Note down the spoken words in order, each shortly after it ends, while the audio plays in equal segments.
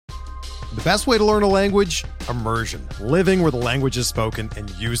The best way to learn a language? Immersion. Living where the language is spoken and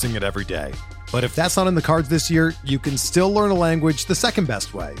using it every day. But if that's not in the cards this year, you can still learn a language the second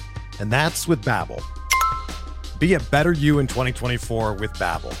best way, and that's with Babbel. Be a better you in 2024 with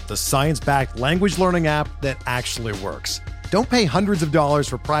Babbel, the science-backed language learning app that actually works. Don't pay hundreds of dollars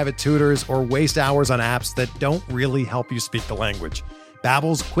for private tutors or waste hours on apps that don't really help you speak the language.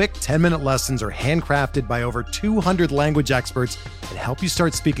 Babbel's quick 10-minute lessons are handcrafted by over 200 language experts and help you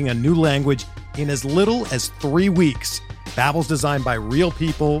start speaking a new language in as little as 3 weeks. Babbel's designed by real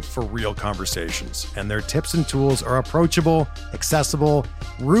people for real conversations, and their tips and tools are approachable, accessible,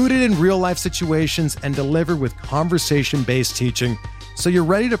 rooted in real-life situations, and delivered with conversation-based teaching, so you're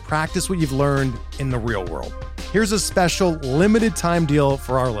ready to practice what you've learned in the real world. Here's a special limited-time deal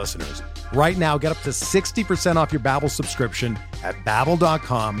for our listeners. Right now, get up to 60% off your Babbel subscription at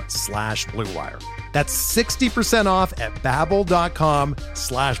babbel.com/Blue Wire. That's 60% off at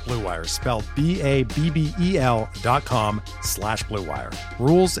babbel.com/Blue Wire, spelled BABBEL.com/Blue Wire.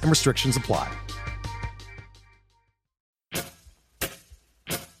 Rules and restrictions apply.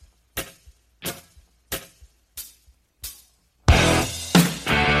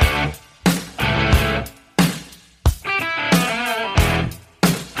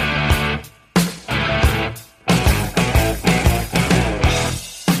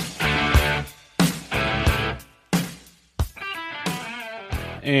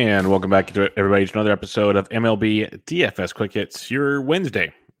 And welcome back to everybody to another episode of MLB DFS Quick Hits, your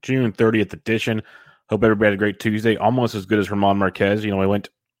Wednesday, June 30th edition. Hope everybody had a great Tuesday, almost as good as German Marquez. You know, I went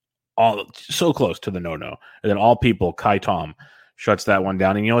so close to the no-no. And then all people, Kai Tom, shuts that one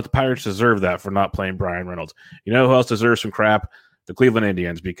down. And you know what? The Pirates deserve that for not playing Brian Reynolds. You know who else deserves some crap? The Cleveland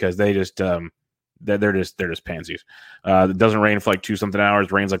Indians, because they just they're just pansies. It doesn't rain for like 2-something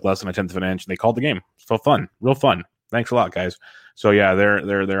hours. Rains like less than a tenth of an inch. And they called the game. So fun, real fun. Thanks a lot, guys. So yeah,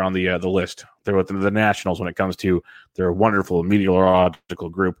 they're on the list. They're with the Nationals when it comes to their wonderful meteorological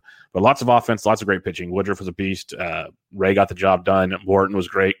group. But lots of offense, lots of great pitching. Woodruff was a beast. Ray got the job done. Morton was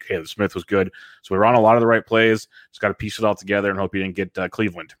great. Caleb Smith was good. So we were on a lot of the right plays. Just got to piece it all together and hope you didn't get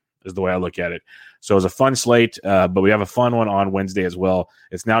Cleveland, is the way I look at it. So it was a fun slate, but we have a fun one on Wednesday as well.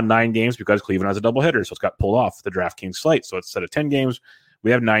 It's now 9 games because Cleveland has a doubleheader, so it's got pulled off the DraftKings slate. So instead of 10 games,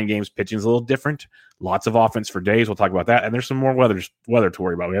 we have 9 games. Pitching's a little different. Lots of offense for days. We'll talk about that. And there's some more weather to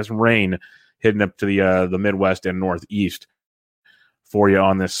worry about. We have some rain hitting up to the Midwest and Northeast for you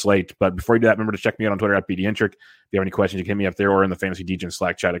on this slate. But before you do that, remember to check me out on Twitter at BDintric. If you have any questions, you can hit me up there or in the Fantasy DGen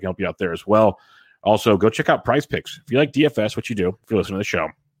Slack chat. I can help you out there as well. Also, go check out Prize Picks. If you like DFS, what you do, if you listen to the show,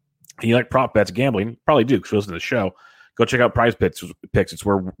 and you like prop bets, gambling, you probably do because you listen to the show, go check out Prize Picks. It's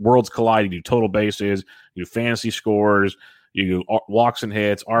where worlds collide. You do total bases, you do fantasy scores, you do walks and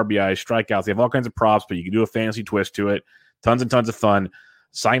hits, RBIs, strikeouts. They have all kinds of props, but you can do a fantasy twist to it. Tons and tons of fun.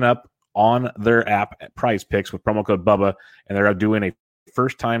 Sign up on their app at Prize Picks with promo code BUBBA, and they're doing a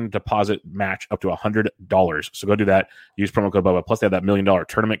first-time deposit match up to $100. So go do that. Use promo code BUBBA. Plus, they have that $1 million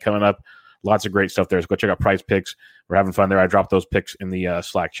tournament coming up. Lots of great stuff there. So go check out Prize Picks. We're having fun there. I drop those picks in the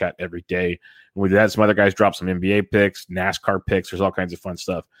Slack chat every day. And we had some other guys drop some NBA picks, NASCAR picks. There's all kinds of fun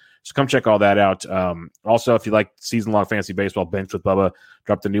stuff. So come check all that out. Also, if you like season-long fantasy baseball, Bench with Bubba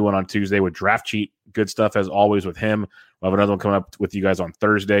dropped a new one on Tuesday with Draft Cheat. Good stuff, as always, with him. We'll have another one coming up with you guys on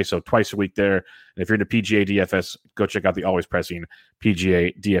Thursday, so twice a week there. And if you're into PGA DFS, go check out the Always Pressing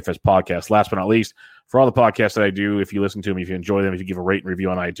PGA DFS podcast. Last but not least, for all the podcasts that I do, if you listen to them, if you enjoy them, if you give a rate and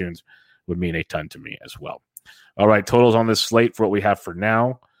review on iTunes, would mean a ton to me as well. All right, totals on this slate for what we have for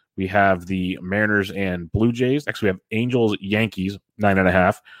now. We have the Mariners and Blue Jays. Actually, we have Angels, Yankees,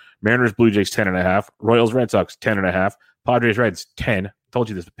 9.5. Mariners, Blue Jays, 10.5. Royals, Red Sox, 10.5. Padres, Reds, 10. Told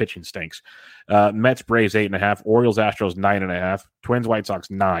you this, the pitching stinks. Mets, Braves, 8.5. Orioles, Astros, 9.5. Twins, White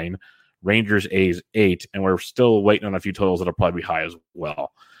Sox, 9. Rangers, A's, 8. And we're still waiting on a few totals that'll probably be high as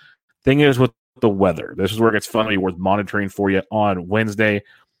well. Thing is, with the weather, this is where it gets fun. It'll be worth monitoring for you on Wednesday.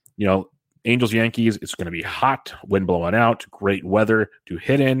 You know, Angels, Yankees, it's going to be hot, wind blowing out, great weather to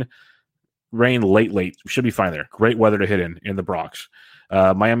hit in. Rain late. Should be fine there. Great weather to hit in the Bronx.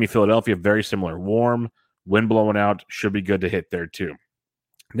 Miami, Philadelphia, very similar. Warm, wind blowing out, should be good to hit there too.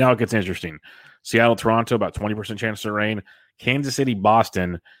 Now it gets interesting. Seattle, Toronto, about 20% chance of rain. Kansas City,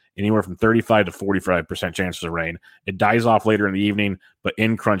 Boston, anywhere from 35 to 45% chances of rain. It dies off later in the evening, but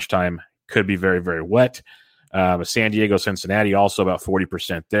in crunch time, could be very, very wet. San Diego, Cincinnati, also about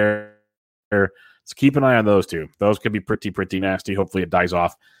 40% there. So keep an eye on those two. Those could be pretty nasty. Hopefully it dies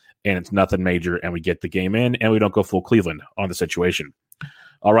off and it's nothing major and we get the game in and we don't go full Cleveland on the situation.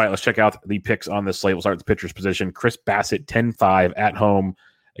 All right, let's check out the picks on this slate. We'll start with the pitcher's position. Chris Bassett, 10-5 at home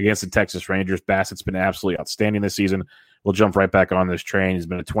against the Texas Rangers. Bassett's been absolutely outstanding this season. will jump right back on this train. He's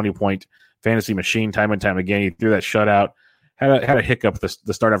been a 20-point fantasy machine time and time again. He threw that shutout, had a hiccup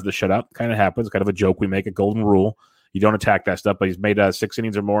the start after the shutout. Kind of happens, kind of a joke we make, a golden rule. You don't attack that stuff, but he's made 6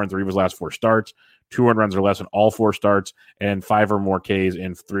 innings or more in 3 of his last 4 starts, 2 earned runs or less in all 4 starts, and 5 or more Ks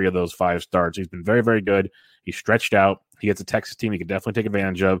in 3 of those 5 starts. He's been very, very good. He's stretched out. He gets a Texas team he can definitely take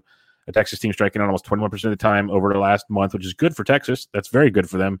advantage of. A Texas team striking out almost 21% of the time over the last month, which is good for Texas. That's very good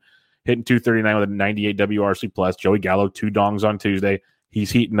for them. Hitting 239 with a 98 WRC plus. Joey Gallo, 2 dongs on Tuesday. He's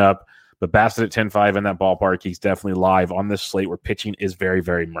heating up. But Bassett at 10-5 in that ballpark. He's definitely live on this slate where pitching is very,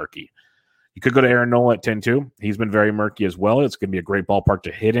 very murky. You could go to Aaron Nola at 10-2. He's been very murky as well. It's going to be a great ballpark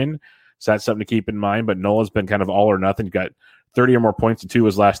to hit in. So that's something to keep in mind. But Nola's been kind of all or nothing. He's got 30 or more points in 2 of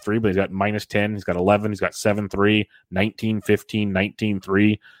his last 3, but he's got -10. He's got 11. He's got 7-3, 19, 15,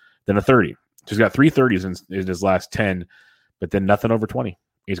 19-3, then a 30. So he's got 3 30s in his last 10, but then nothing over 20.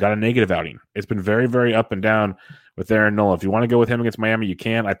 He's got a negative outing. It's been very, very up and down with Aaron Nola. If you want to go with him against Miami, you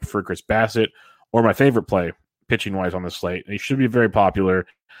can. I prefer Chris Bassett or my favorite play, pitching-wise on the slate. He should be very popular,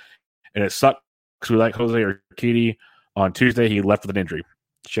 and it sucks. We like Jose Urquidy. On Tuesday, he left with an injury.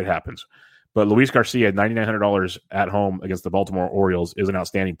 Shit happens. But Luis Garcia at $9,900 at home against the Baltimore Orioles is an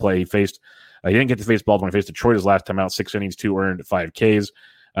outstanding play. He didn't get to face Baltimore. He faced Detroit his last time out, 6 innings, 2 earned, 5 Ks.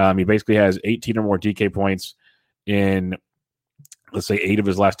 He basically has 18 or more DK points in, let's say, 8 of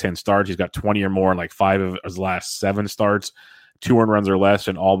his last 10 starts. He's got 20 or more in like 5 of his last 7 starts, 2 earned runs or less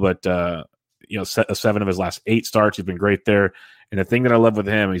in all but 7 of his last 8 starts. He's been great there. And the thing that I love with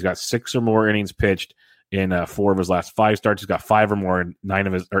him, he's got 6 or more innings pitched in 4 of his last 5 starts. He's got 5 or more in 8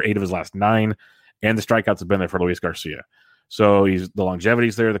 of his last 9, and the strikeouts have been there for Luis Garcia. So the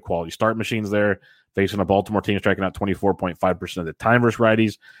longevity's there, the quality start machine's there. Facing a Baltimore team striking out 24.5% of the time versus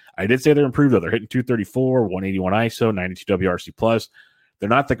righties. I did say they're improved though. They're hitting 234, 181 ISO, 92 WRC plus. They're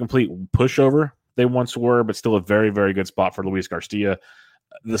not the complete pushover they once were, but still a very, very good spot for Luis Garcia.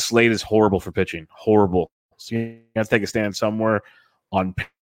 The slate is horrible for pitching. Horrible. So you have to take a stand somewhere. On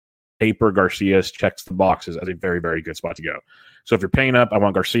paper, Garcia checks the boxes as a very, very good spot to go. So if you're paying up, I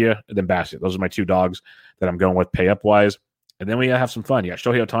want Garcia and then Bassett. Those are my 2 dogs that I'm going with pay up wise. And then we have some fun. You got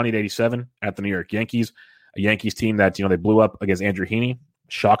Shohei Ohtani at 87 at the New York Yankees, a Yankees team that, they blew up against Andrew Heaney.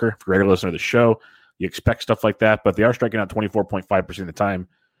 Shocker for regular listener to the show. You expect stuff like that, but they are striking out 24.5% of the time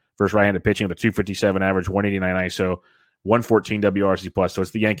versus right-handed pitching with a 257 average, 189 ISO, 114 WRC plus. So it's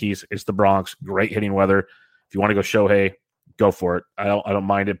the Yankees, it's the Bronx, great hitting weather. If you want to go Shohei, go for it. I don't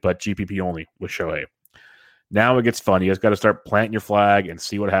mind it, but GPP only with Shohei. Now it gets fun. You guys got to start planting your flag and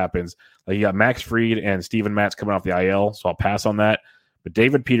see what happens. Like you got Max Fried and Steven Matz coming off the IL, so I'll pass on that. But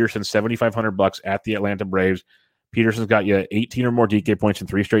David Peterson, $7,500 at the Atlanta Braves. Peterson's got you 18 or more DK points in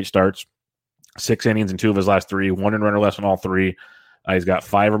 3 straight starts, 6 innings in 2 of his last 3, 1 earned run or less in all 3. He's got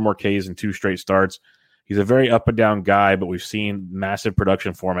 5 or more Ks in 2 straight starts. He's a very up and down guy, but we've seen massive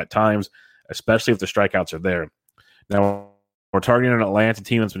production for him at times, especially if the strikeouts are there. Now, we're targeting an Atlanta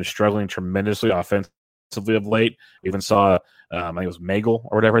team that's been struggling tremendously offensively of late. We even saw, I think it was Magel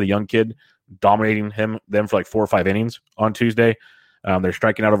or whatever, the young kid, dominating them for like 4 or 5 innings on Tuesday. They're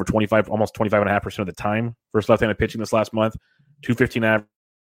striking out over 25, almost 25.5% of the time versus left-handed pitching this last month. 215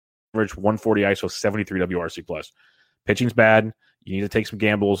 average, 140 ISO, 73 WRC plus. Pitching's bad. You need to take some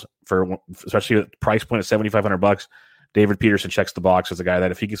gambles for, especially at the price point of $7,500. David Peterson checks the box as a guy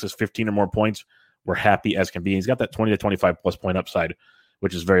that if he gets us 15 or more points, we're happy as can be. He's got that 20 to 25 plus point upside,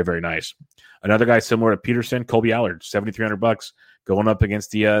 which is very, very nice. Another guy similar to Peterson, Colby Allard, $7,300 going up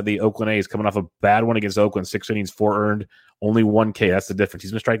against the Oakland A's, coming off a bad one against Oakland, 6 innings, 4 earned, only 1 K. That's the difference.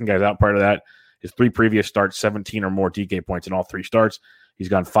 He's been striking guys out prior to that. His 3 previous starts, 17 or more DK points in all 3 starts. He's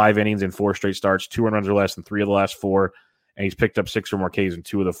gone 5 innings in 4 straight starts, 2 runs or less in 3 of the last 4, and he's picked up 6 or more Ks in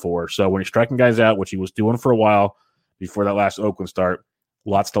 2 of the 4. So when he's striking guys out, which he was doing for a while before that last Oakland start,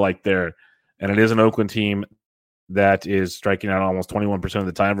 lots to like there. And it is an Oakland team that is striking out almost 21% of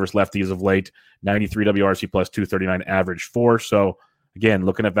the time versus lefties of late, 93 WRC plus, 239 average 4. So, again,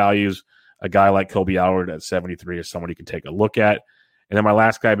 looking at values, a guy like Colby Allard at 73 is someone you can take a look at. And then my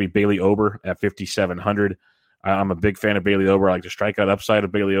last guy would be Bailey Ober at 5,700. I'm a big fan of Bailey Ober. I like the strikeout upside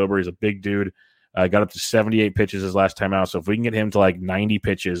of Bailey Ober. He's a big dude. Got up to 78 pitches his last time out. So if we can get him to like 90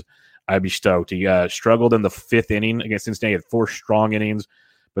 pitches, I'd be stoked. He struggled in the 5th inning against Cincinnati. He had 4 strong innings.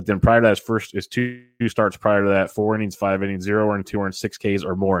 But then prior to that, his two starts prior to that, 4 innings, 5 innings, 0 earned, 2 earned, 6 Ks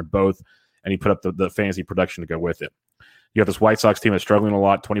or more in both. And he put up the fantasy production to go with it. You have this White Sox team that's struggling a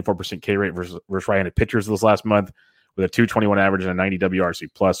lot, 24% K rate versus right-handed pitchers this last month with a 221 average and a 90 WRC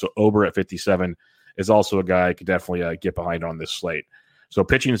plus. So Ober at 57 is also a guy I could definitely get behind on this slate. So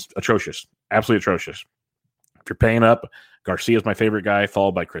pitching is atrocious, absolutely atrocious. If you're paying up, Garcia is my favorite guy,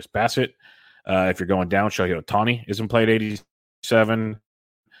 followed by Chris Bassett. If you're going down, Shohei Ohtani isn't played 87. And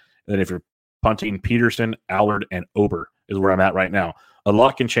then if you're punting, Peterson, Allard, and Ober is where I'm at right now. A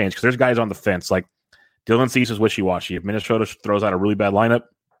lot can change because there's guys on the fence. Like Dylan Cease is wishy-washy. If Minnesota throws out a really bad lineup,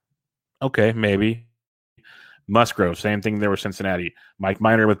 okay, maybe. Musgrove, same thing there with Cincinnati. Mike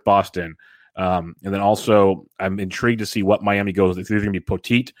Minor with Boston. And then also, I'm intrigued to see what Miami goes. It's either going to be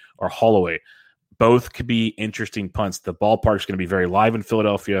Poteet or Holloway. Both could be interesting punts. The ballpark's going to be very live in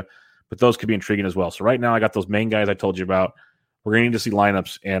Philadelphia, but those could be intriguing as well. So right now, I got those main guys I told you about. We're going to need to see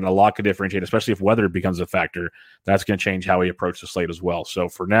lineups, and a lot could differentiate, especially if weather becomes a factor. That's going to change how we approach the slate as well. So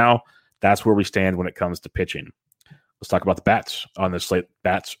for now, that's where we stand when it comes to pitching. Let's talk about the bats on this slate.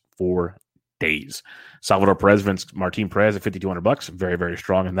 Bats for days. Salvador Perez, Martin Perez at $5,200. Very, very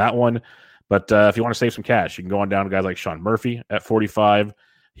strong in that one. But if you want to save some cash, you can go on down to guys like Sean Murphy at 45.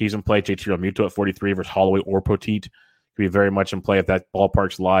 He's in play. JT Realmuto at 43 versus Holloway or Poteet. Could be very much in play if that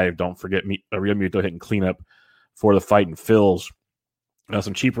ballpark's live. Don't forget Realmuto hitting cleanup for the fight in Phils.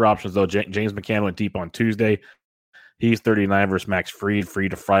 Some cheaper options, though. James McCann went deep on Tuesday. He's 39 versus Max Fried.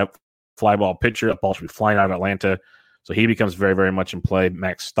 Fried, a fly ball pitcher. That ball should be flying out of Atlanta. So he becomes very, very much in play.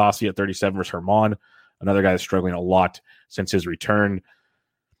 Max Stassi at 37 versus Herman. Another guy that's struggling a lot since his return.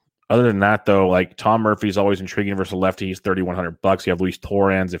 Other than that, though, like Tom Murphy's always intriguing versus a lefty. He's $3,100. You have Luis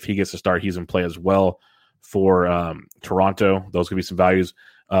Torrens. If he gets to start, he's in play as well for Toronto. Those could be some values.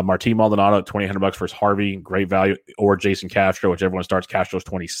 Martin Maldonado at $2,800 versus Harvey. Great value. Or Jason Castro, which everyone starts. Castro's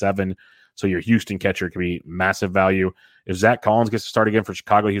 27. So your Houston catcher could be massive value. If Zach Collins gets to start again for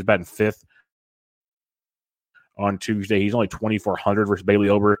Chicago, he's batting fifth on Tuesday. He's only $2,400 versus Bailey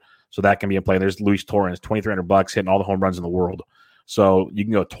Ober. So that can be in play. And there's Luis Torrens, $2,300, hitting all the home runs in the world. So you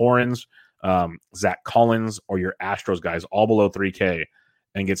can go Torrens, Zach Collins, or your Astros guys, all below $3K,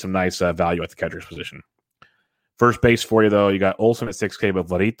 and get some nice value at the catcher's position. First base for you, though, you got Olsen at $6K, but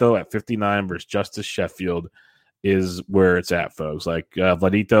Vladito at $59 versus Justice Sheffield is where it's at, folks. Like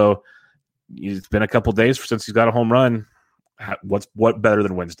Vladito, it's been a couple days since he's got a home run. What better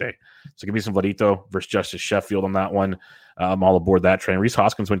than Wednesday? So give me some Vladito versus Justice Sheffield on that one. I'm all aboard that train. Rhys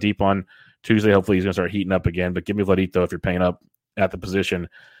Hoskins went deep on Tuesday. Hopefully he's going to start heating up again, but give me Vladito if you're paying up at the position.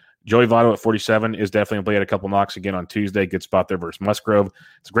 Joey Votto at 47 is definitely going to play at a couple knocks again on Tuesday. Good spot there versus Musgrove.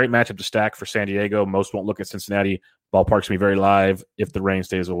 It's a great matchup to stack for San Diego. Most won't look at Cincinnati. Ballpark's going to be very live if the rain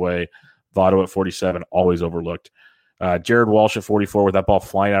stays away. Votto at 47, always overlooked. Jared Walsh at 44 with that ball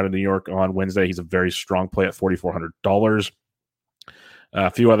flying out of New York on Wednesday. He's a very strong play at $4,400.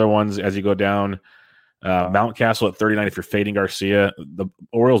 A few other ones as you go down. Mountcastle at 39 if you're fading Garcia. The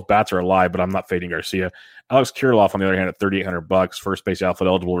Orioles bats are alive, but I'm not fading Garcia. Alex Kirilloff, on the other hand, at $3,800, first base outfield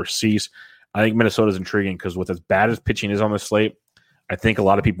eligible versus Cease. I think Minnesota's intriguing because with as bad as pitching is on the slate, I think a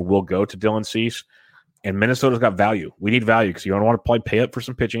lot of people will go to Dylan Cease. And Minnesota's got value. We need value because you don't want to probably pay up for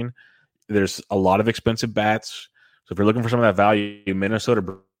some pitching. There's a lot of expensive bats. So if you're looking for some of that value,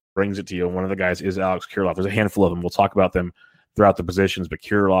 Minnesota brings it to you. One of the guys is Alex Kirilloff. There's a handful of them. We'll talk about them throughout the positions, but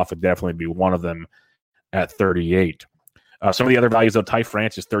Kirilloff would definitely be one of them at 38. Some of the other values, though, Ty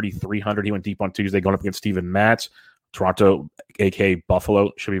France is $3,300. He went deep on Tuesday going up against Steven Matz. Toronto, a.k.a.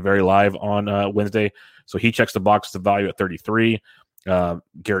 Buffalo, should be very live on Wednesday. So he checks the box to value at 33.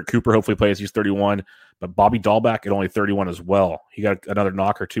 Garrett Cooper hopefully plays. He's 31. But Bobby Dahlback at only 31 as well. He got another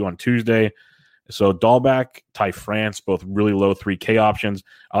knock or two on Tuesday. So Dahlback, Ty France, both really low 3K options.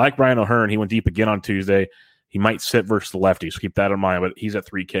 I like Brian O'Hearn. He went deep again on Tuesday. He might sit versus the lefty, so keep that in mind, but he's at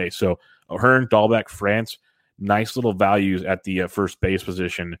 3K. So O'Hearn, Dahlback, France, nice little values at the first base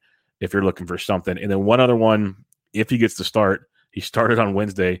position if you're looking for something. And then one other one, if he gets to start, he started on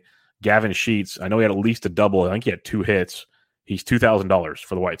Wednesday, Gavin Sheets. I know he had at least a double. I think he had 2 hits. He's $2,000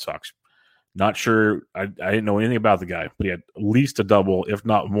 for the White Sox. Not sure. I didn't know anything about the guy, but he had at least a double, if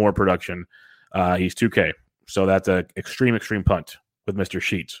not more production. He's 2K. So that's an extreme punt with Mr.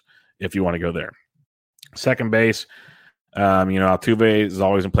 Sheets if you want to go there. Second base, Altuve is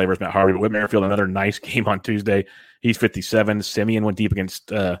always in play versus Matt Harvey. But Whit Merrifield, another nice game on Tuesday. He's 57. Simeon went deep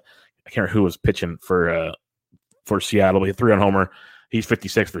against I can't remember who was pitching for Seattle. But he had 3 on homer. He's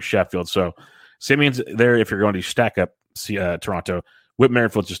 56 for Sheffield. So Simeon's there if you're going to stack up Toronto. Whit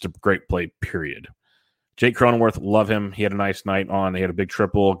Merrifield's just a great play, period. Jake Cronenworth, love him. He had a nice night on. He had a big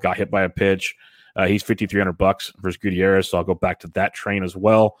triple, got hit by a pitch. He's $5,300 versus Gutierrez, so I'll go back to that train as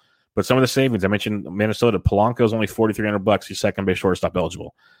well. But some of the savings, I mentioned Minnesota. Polanco's only $4,300. He's second base shortstop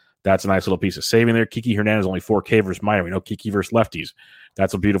eligible. That's a nice little piece of saving there. Kiki Hernandez only 4K versus Meyer. We know Kiki versus lefties.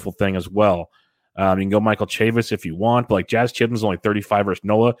 That's a beautiful thing as well. You can go Michael Chavis if you want, but like Jazz Chisholm's only 35 versus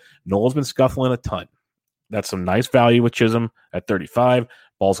Nola. Nola's been scuffling a ton. That's some nice value with Chisholm at 35.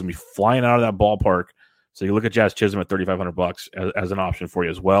 Ball's going to be flying out of that ballpark. So you look at Jazz Chisholm at $3,500 as an option for you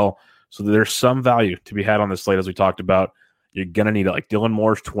as well. So there's some value to be had on this slate, as we talked about. You're going to need it. Like Dylan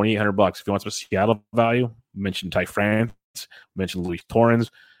Moore's $2,800. If you want some Seattle value, mentioned Ty France, mentioned Luis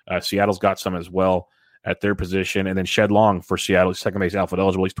Torrens. Seattle's got some as well at their position. And then Shed Long for Seattle, second base outfield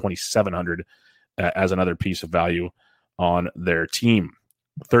eligible. He's $2,700 as another piece of value on their team.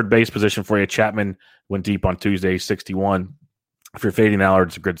 Third base position for you, Chapman went deep on Tuesday, 61. If you're fading Allard,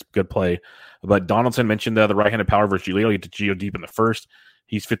 it's a good play. But Donaldson mentioned the right-handed power versus Giolito. He hit Gio deep in the first.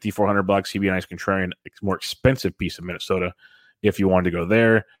 He's $5,400. He'd be a nice contrarian, more expensive piece of Minnesota if you wanted to go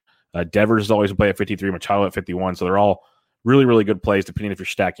there. Devers is always a play at 53, Machado at 51. So they're all really, really good plays, depending if you're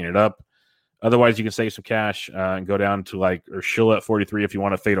stacking it up. Otherwise, you can save some cash and go down to Urshela at 43 if you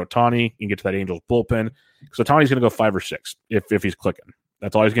want to fade Ohtani. You can get to that Angels bullpen. Because Ohtani's going to go 5 or 6 if he's clicking.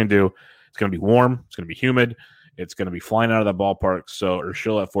 That's all he's going to do. It's going to be warm. It's going to be humid. It's going to be flying out of that ballpark. So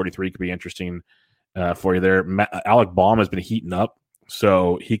Urshela at 43 could be interesting for you there. Alec Baum has been heating up,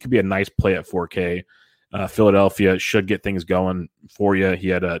 so he could be a nice play at 4K. Philadelphia should get things going for you. He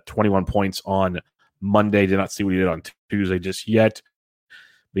had 21 points on Monday. Did not see what he did on Tuesday just yet.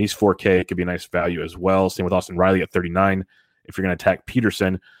 But he's 4K. Could be a nice value as well. Same with Austin Riley at 39 if you're going to attack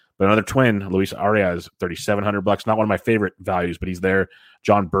Peterson. But another twin, Luis Arias, $3,700. Not one of my favorite values, but he's there.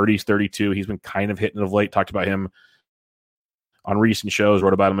 John Birdie's 32. He's been kind of hitting of late. Talked about him on recent shows.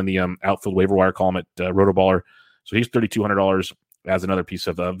 Wrote about him in the outfield waiver wire column at Rotoballer. So he's $3,200 as another piece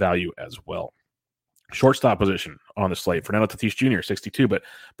of value as well. Shortstop position on the slate. Fernando Tatis Jr., 62. But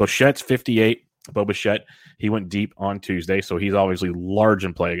Bochette's 58. Bo Bichette, he went deep on Tuesday, so he's obviously large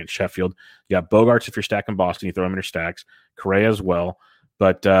in play against Sheffield. You got Bogarts if you're stacking Boston. You throw him in your stacks. Correa as well.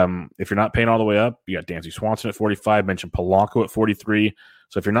 But if you're not paying all the way up, you got Dansby Swanson at 45. Mentioned Polanco at 43.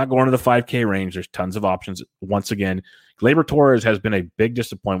 So if you're not going to the 5K range, there's tons of options. Once again, Gleyber Torres has been a big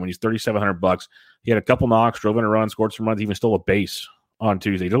disappointment. He's $3,700. He had a couple knocks, drove in a run, scored some runs, even stole a base on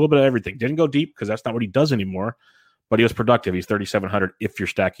Tuesday. He did a little bit of everything. Didn't go deep because that's not what he does anymore. But he was productive. He's $3,700 if you're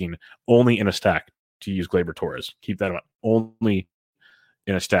stacking only in a stack to use Gleyber Torres. Keep that on. Only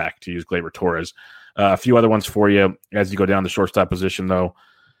in a stack to use Gleyber Torres. A few other ones for you as you go down the shortstop position, though.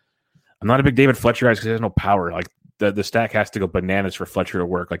 I'm not a big David Fletcher guy because he has no power. Like the stack has to go bananas for Fletcher to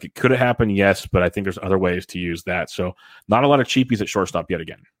work. Like it could have happened, yes, but I think there's other ways to use that. So not a lot of cheapies at shortstop yet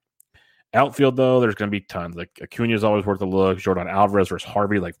again. Outfield, though, there's going to be tons. Like Acuna is always worth a look. Jordan Alvarez versus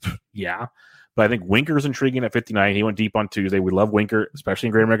Harvey, yeah. But I think Winker's intriguing at 59. He went deep on Tuesday. We love Winker, especially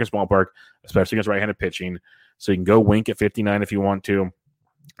in Great American Ballpark, especially against right-handed pitching. So you can go Wink at 59 if you want to.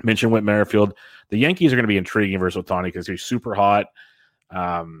 Mention Whit Merrifield. The Yankees are going to be intriguing versus Ohtani because he's super hot.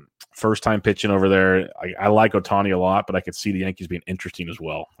 First time pitching over there. I like Ohtani a lot, but I could see the Yankees being interesting as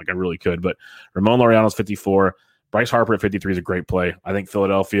well. I really could. But Ramon Laureano's 54. Bryce Harper at 53 is a great play. I think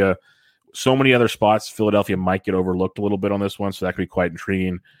Philadelphia, so many other spots, Philadelphia might get overlooked a little bit on this one, so that could be quite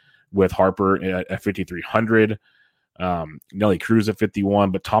intriguing with Harper at 5,300. Nelly Cruz at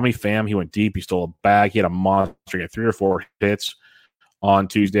 51. But Tommy Pham, he went deep. He stole a bag. He had a monster. He had 3 or 4 hits on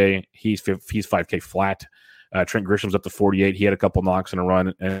Tuesday. He's 5K flat. Trent Grisham's up to 48. He had a couple knocks and a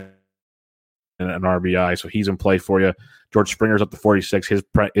run and an RBI, so he's in play for you. George Springer's up to 46.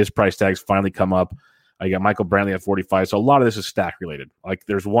 His price tags finally come up. You got Michael Brantley at 45. So a lot of this is stack related. Like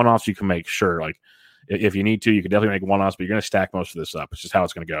there's one-offs you can make, sure. Like if you need to, you can definitely make one-offs, but you're going to stack most of this up. It's just how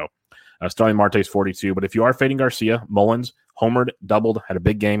it's going to go. Starling Marte's 42. But if you are fading Garcia, Mullins homered, doubled, had a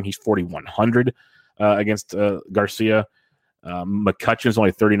big game. He's 4,100 against Garcia. McCutcheon's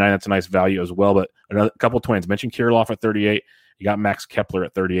only 39. That's a nice value as well. But a couple of twins. Mentioned Kirilloff at 38. You got Max Kepler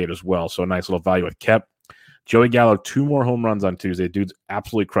at 38 as well. So a nice little value with Kep. Joey Gallo, 2 more home runs on Tuesday. Dude's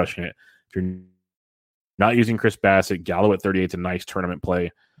absolutely crushing it. If you're not using Chris Bassett, Gallo at 38 is a nice tournament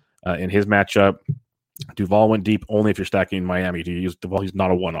play in his matchup. Duvall went deep only if you're stacking Miami. To use Duvall, he's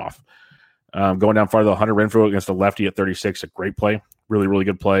not a one-off. Going down farther, Hunter Renfroe against the lefty at 36, a great play. Really, really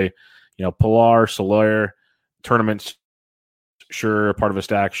good play. Pilar, Soler, tournaments, sure. Part of a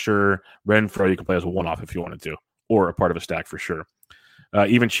stack, sure. Renfroe, you can play as a one-off if you wanted to, or a part of a stack for sure.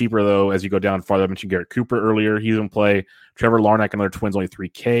 Even cheaper, though, as you go down farther. I mentioned Garrett Cooper earlier. He's in play. Trevor Larnach, another Twins, only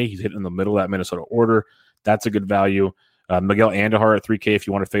 3K. He's hitting in the middle of that Minnesota order. That's a good value. Miguel Andujar at 3K if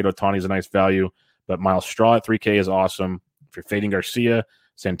you want to fade Ohtani is a nice value. But Miles Straw at 3K is awesome. If you're fading Garcia,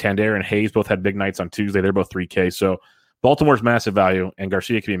 Santander and Hayes both had big nights on Tuesday. They're both 3K. So Baltimore's massive value, and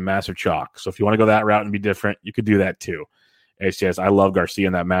Garcia can be massive chalk. So if you want to go that route and be different, you could do that too. ACS, I love Garcia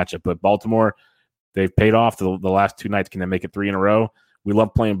in that matchup. But Baltimore, they've paid off the last 2 nights. Can they make it 3 in a row? We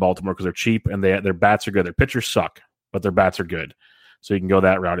love playing Baltimore because they're cheap and their bats are good. Their pitchers suck, but their bats are good. So you can go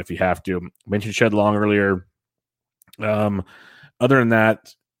that route if you have to. I mentioned Shed Long earlier. Other than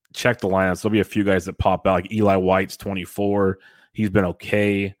that, check the lineups. There'll be a few guys that pop out, like Eli White's 24. He's been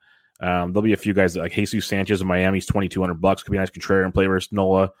okay. There'll be a few guys like Jesus Sanchez of Miami's $2,200. Could be a nice contrarian play versus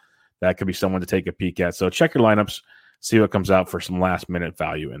Nola. That could be someone to take a peek at. So check your lineups, see what comes out for some last-minute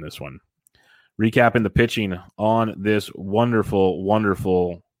value in this one. Recapping the pitching on this wonderful,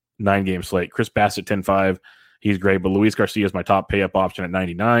 wonderful 9-game slate. Chris Bassett, 10-5. He's great, but Luis Garcia is my top pay-up option at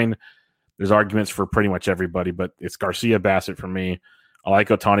 99. There's arguments for pretty much everybody, but it's Garcia, Bassett for me. I like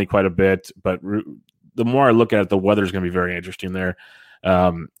Ohtani quite a bit, but the more I look at it, the weather's going to be very interesting there.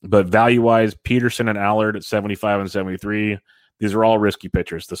 But value-wise, Peterson and Allard at 75 and 73. These are all risky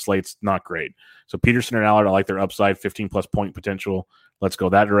pitchers. The slate's not great. So Peterson and Allard, I like their upside, 15-plus point potential. Let's go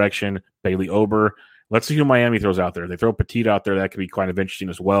that direction. Bailey Ober. Let's see who Miami throws out there. They throw Petit out there. That could be kind of interesting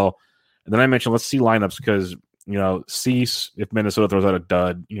as well. And then I mentioned, let's see lineups because, Cease, if Minnesota throws out a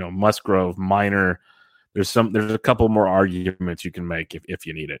dud, Musgrove, Minor, there's a couple more arguments you can make if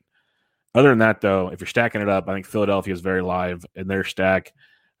you need it. Other than that, though, if you're stacking it up, I think Philadelphia is very live in their stack.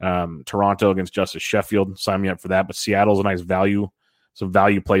 Toronto against Justice Sheffield, sign me up for that. But Seattle's a nice value. Some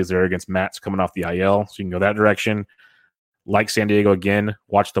value plays there against Matt's coming off the IL, so you can go that direction. Like San Diego again,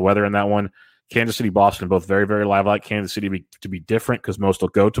 watch the weather in that one. Kansas City, Boston, both very, very live. I like Kansas City to be different because most will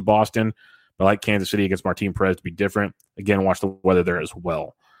go to Boston. But I like Kansas City against Martin Perez to be different. Again, watch the weather there as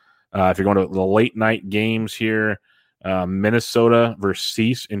well. If you're going to the late night games here, Minnesota versus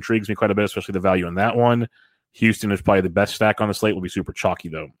Cease intrigues me quite a bit, especially the value in that one. Houston is probably the best stack on the slate. Will be super chalky,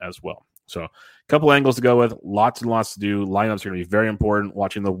 though, as well. So a couple angles to go with. Lots and lots to do. Lineups are going to be very important.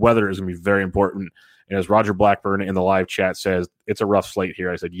 Watching the weather is going to be very important. And as Roger Blackburn in the live chat says, it's a rough slate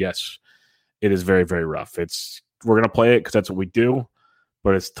here. I said, yes, it is very, very rough. We're going to play it because that's what we do,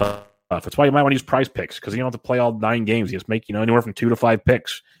 but it's tough. That's why you might want to use Prize Picks because you don't have to play all 9 games. You just make anywhere from 2 to 5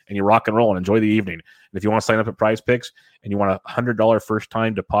 picks, and you rock and roll and enjoy the evening. And if you want to sign up at Prize Picks and you want a $100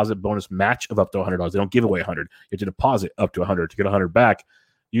 first-time deposit bonus match of up to $100, they don't give away $100. You have to deposit up to $100 to get $100 back.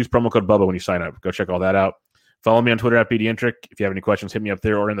 Use promo code Bubba when you sign up. Go check all that out. Follow me on Twitter at BDintric. If you have any questions, hit me up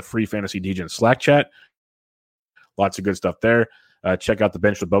there or in the free Fantasy Degen Slack chat. Lots of good stuff there. Check out the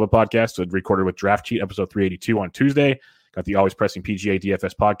Bench with Bubba podcast. So recorded with Draft Cheat, episode 382 on Tuesday. Got the Always Pressing PGA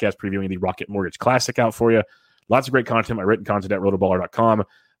DFS podcast previewing the Rocket Mortgage Classic out for you. Lots of great content. My written content at rotoballer.com.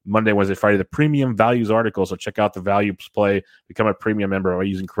 Monday, Wednesday, Friday, the premium values article. So check out the values play. Become a premium member by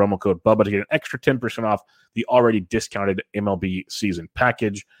using promo code Bubba to get an extra 10% off the already discounted MLB season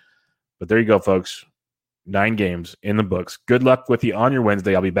package. But there you go, folks. 9 games in the books. Good luck with you on your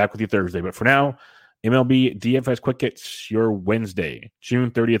Wednesday. I'll be back with you Thursday. But for now, MLB DFS Quick Hits, your Wednesday,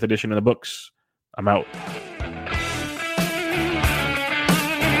 June 30th edition in the books. I'm out.